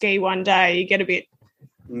have to ski one day. You get a bit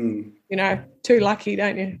too lucky,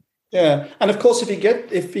 don't you? Yeah, and of course, if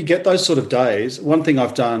you get those sort of days, one thing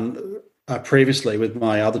I've done previously with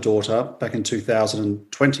my other daughter back in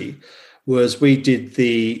 2020 was we did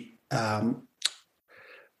the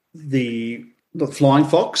Flying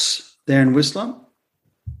Fox there in Whistler,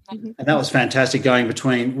 and that was fantastic, going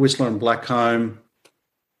between Whistler and Blackcomb.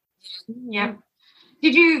 Yeah.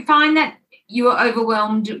 Did you find that You were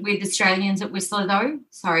overwhelmed with Australians at Whistler, though?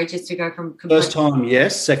 Sorry, just to go from complete... First time,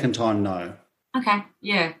 yes. Second time, no. Okay,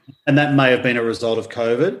 yeah. And that may have been a result of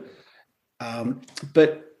COVID.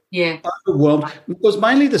 But yeah, overwhelmed. It was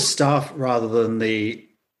mainly the staff rather than the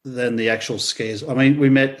actual skiers. I mean, we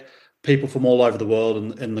met people from all over the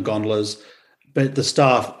world in the gondolas, but the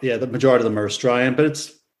staff, yeah, the majority of them are Australian, but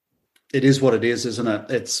it is what it is, isn't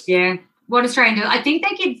it? Yeah. What Australian do? I think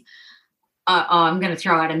they give, I'm going to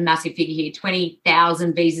throw out a massive figure here,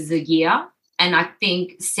 20,000 visas a year, and I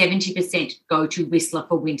think 70% go to Whistler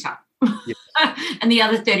for winter. Yeah. And the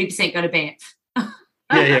other 30% go to Banff.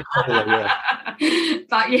 Yeah, probably, yeah.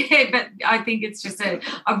 But I think it's just a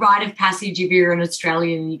rite of passage if you're an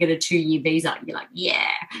Australian and you get a 2-year visa. You're like, yeah.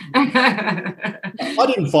 I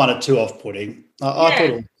didn't find it too off-putting. I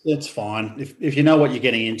thought it's fine if you know what you're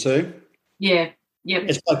getting into. Yeah, yeah.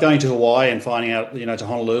 It's like going to Hawaii and finding out, to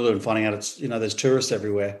Honolulu and finding out it's, there's tourists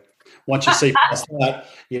everywhere. Once you see past that,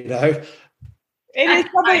 It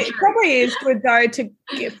is probably is good though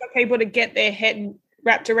for people to get their head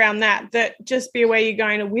wrapped around that just be aware you're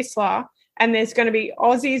going to Whistler and there's going to be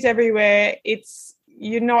Aussies everywhere.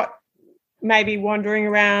 You're not maybe wandering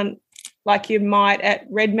around like you might at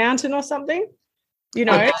Red Mountain or something,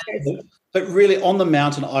 But really on the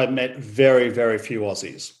mountain I met very, very few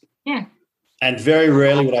Aussies. Yeah. And very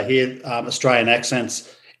rarely would I hear Australian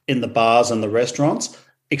accents in the bars and the restaurants,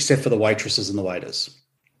 except for the waitresses and the waiters.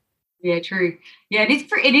 Yeah, true. Yeah,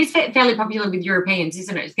 it is fairly popular with Europeans,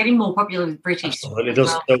 isn't it? It's getting more popular with British. Absolutely.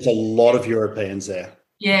 There's a lot of Europeans there.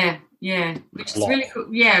 Yeah, which is really cool.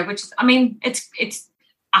 Yeah, it's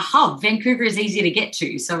a hub. Vancouver is easy to get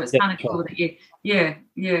to, so it's kind of cool that you. Yeah.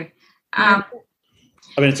 I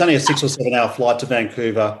mean, it's only a 6 or 7 hour flight to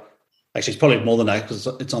Vancouver. Actually, it's probably more than that because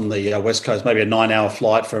it's on the West Coast. Maybe a 9-hour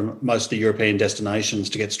flight from most of the European destinations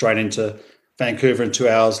to get straight into Vancouver, and 2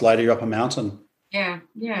 hours later you're up a mountain. Yeah.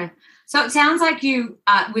 So it sounds like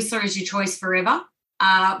Whistler is your choice forever.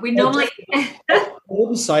 We normally... I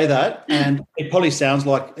wouldn't say that, and it probably sounds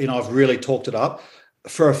like, I've really talked it up.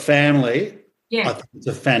 For a family, I think it's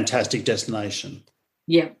a fantastic destination.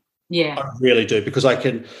 Yeah. I really do, because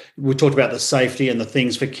we talked about the safety and the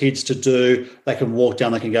things for kids to do. They can walk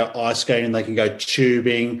down, they can go ice skating, they can go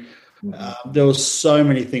tubing. Mm-hmm. There were so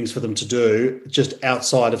many things for them to do just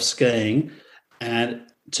outside of skiing, and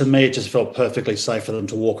to me, it just felt perfectly safe for them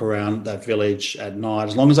to walk around that village at night,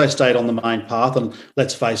 as long as they stayed on the main path. And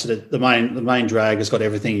let's face it, the main drag has got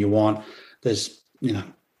everything you want. There's, yeah.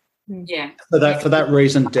 For that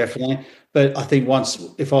reason, definitely. But I think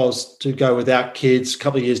if I was to go without kids, a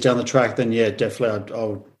couple of years down the track, then definitely I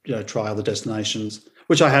would try other destinations,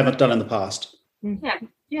 which I haven't done in the past. Yeah.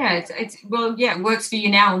 Yeah. It works for you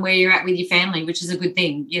now and where you're at with your family, which is a good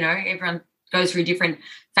thing. Everyone goes through different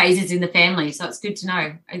phases in the family, so it's good to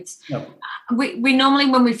know. We normally,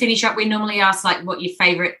 when we finish up, we normally ask like what your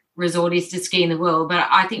favourite resort is to ski in the world, but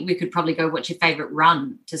I think we could probably go, what's your favourite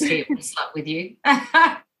run to ski at Whistler with you?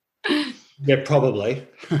 Yeah, probably.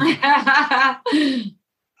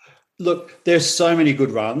 Look, there's so many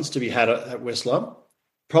good runs to be had at Whistler.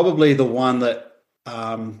 Probably the one that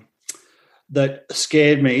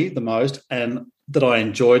scared me the most and that I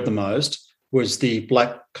enjoyed the most was the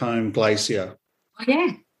Blackcomb Glacier. Oh,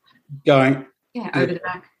 yeah. Over the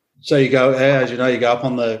back. So you go, as you know, you go up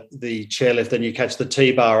on the chairlift, then you catch the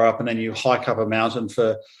T-bar up, and then you hike up a mountain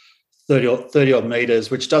for 30 odd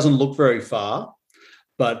metres, which doesn't look very far.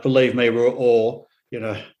 But believe me, we were all,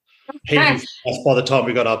 heaving by the time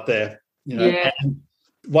we got up there. And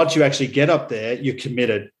once you actually get up there, you're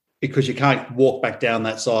committed because you can't walk back down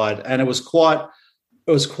that side. And it was quite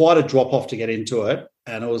a drop off to get into it,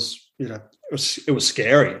 and it was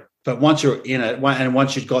scary. But once you're in it, and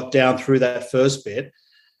once you got down through that first bit,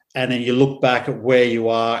 and then you look back at where you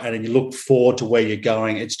are, and then you look forward to where you're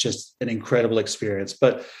going, it's just an incredible experience.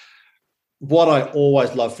 But what I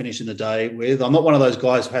always love finishing the day with, I'm not one of those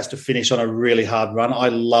guys who has to finish on a really hard run. I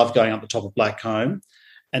love going up the top of Blackcomb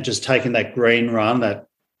and just taking that green run,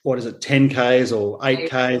 10 Ks or 8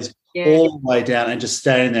 Ks, all the way down, and just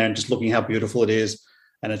standing there and just looking how beautiful it is.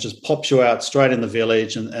 And it just pops you out straight in the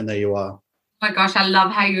village, and there you are. Oh my gosh, I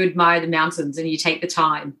love how you admire the mountains and you take the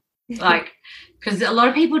time. Because a lot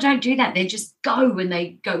of people don't do that. They just go when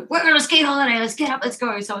they go, we're on a ski holiday, let's get up, let's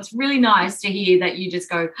go. So it's really nice to hear that you just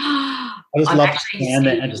go, I just love to stand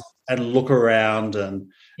there and look around, and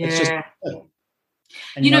it's just,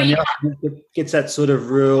 and it gets that sort of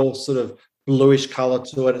real sort of bluish colour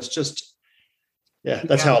to it. It's just,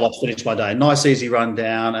 that's how I like to finish my day. Nice, easy run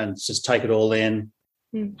down and just take it all in.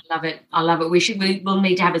 I love it. We'll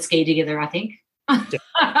need to have a ski together, I think.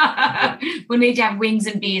 We'll need to have wings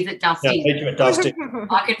and beers at Dusty. Yeah, meet you at Dusty.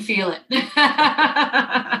 I can feel it.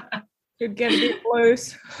 Could get a bit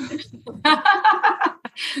loose.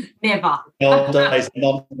 Never. Old days,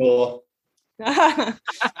 not more.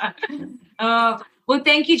 Well,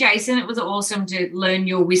 thank you, Jason. It was awesome to learn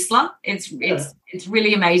your Whistler. It's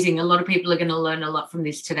really amazing. A lot of people are going to learn a lot from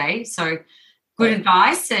this today. So good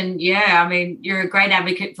advice. And, yeah, I mean, you're a great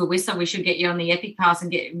advocate for Whistler. We should get you on the Epic Pass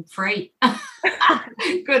and get him free.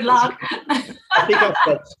 Good luck. I think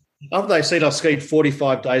after they've seen I've skied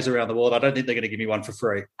 45 days around the world, I don't think they're going to give me one for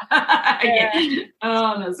free. Yeah.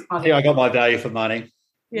 Oh, that's I funny. think I got my value for money.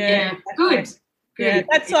 Yeah. Good. Yeah,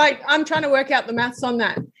 that's like, I'm trying to work out the maths on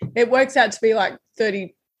that. It works out to be like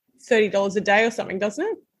 $30 a day or something, doesn't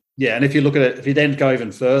it? Yeah, and if you look at it, if you then go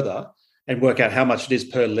even further and work out how much it is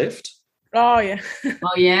per lift. Oh, yeah.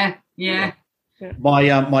 Oh, yeah. Yeah. My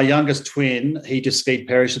youngest twin, he just skied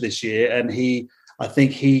Perisher this year, and I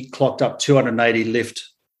think he clocked up 280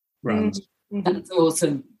 lift runs. Mm-hmm. That's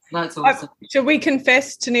awesome. That's awesome. Should we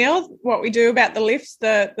confess to Neil what we do about the lifts?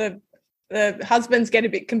 The husbands get a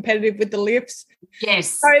bit competitive with the lifts.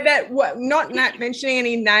 Yes. So that, not mentioning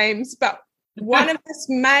any names, but one of us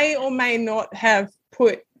may or may not have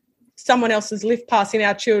put someone else's lift pass in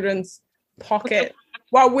our children's pocket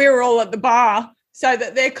while we're all at the bar, so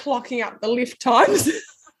that they're clocking up the lift times.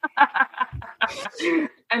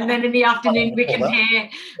 And then in the afternoon we compare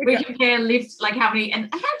lifts, like how many, and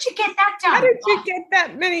how'd you get that done? How did you get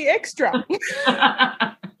that many extra?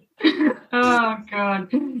 Oh God,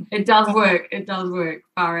 it does work. It does work.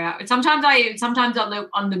 Far out. Sometimes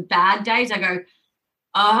on the bad days I go,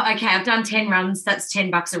 oh, okay, I've done 10 runs. That's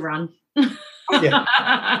 $10 a run.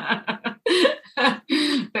 Yeah.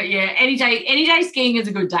 But yeah, any day skiing is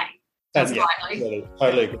a good day. Totally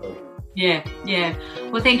agree. Yeah.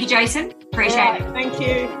 Well, thank you, Jason. Appreciate it. Thank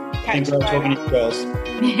you. Thanks for talking to you girls.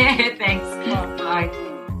 Yeah, thanks. Bye.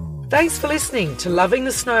 Thanks for listening to Loving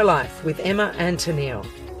the Snow Life with Emma and Tennille.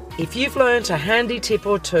 If you've learnt a handy tip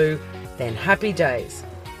or two, then happy days.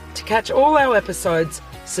 To catch all our episodes,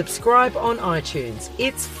 subscribe on iTunes.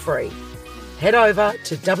 It's free. Head over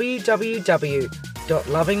to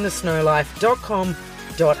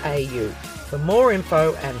www.lovingthesnowlife.com.au for more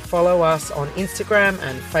info and follow us on Instagram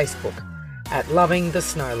and Facebook at Loving the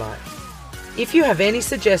Snow Life. If you have any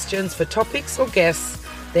suggestions for topics or guests,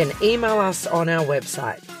 then email us on our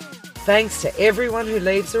website. Thanks to everyone who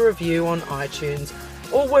leaves a review on iTunes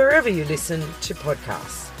or wherever you listen to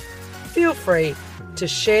podcasts. Feel free to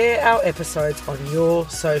share our episodes on your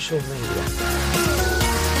social media.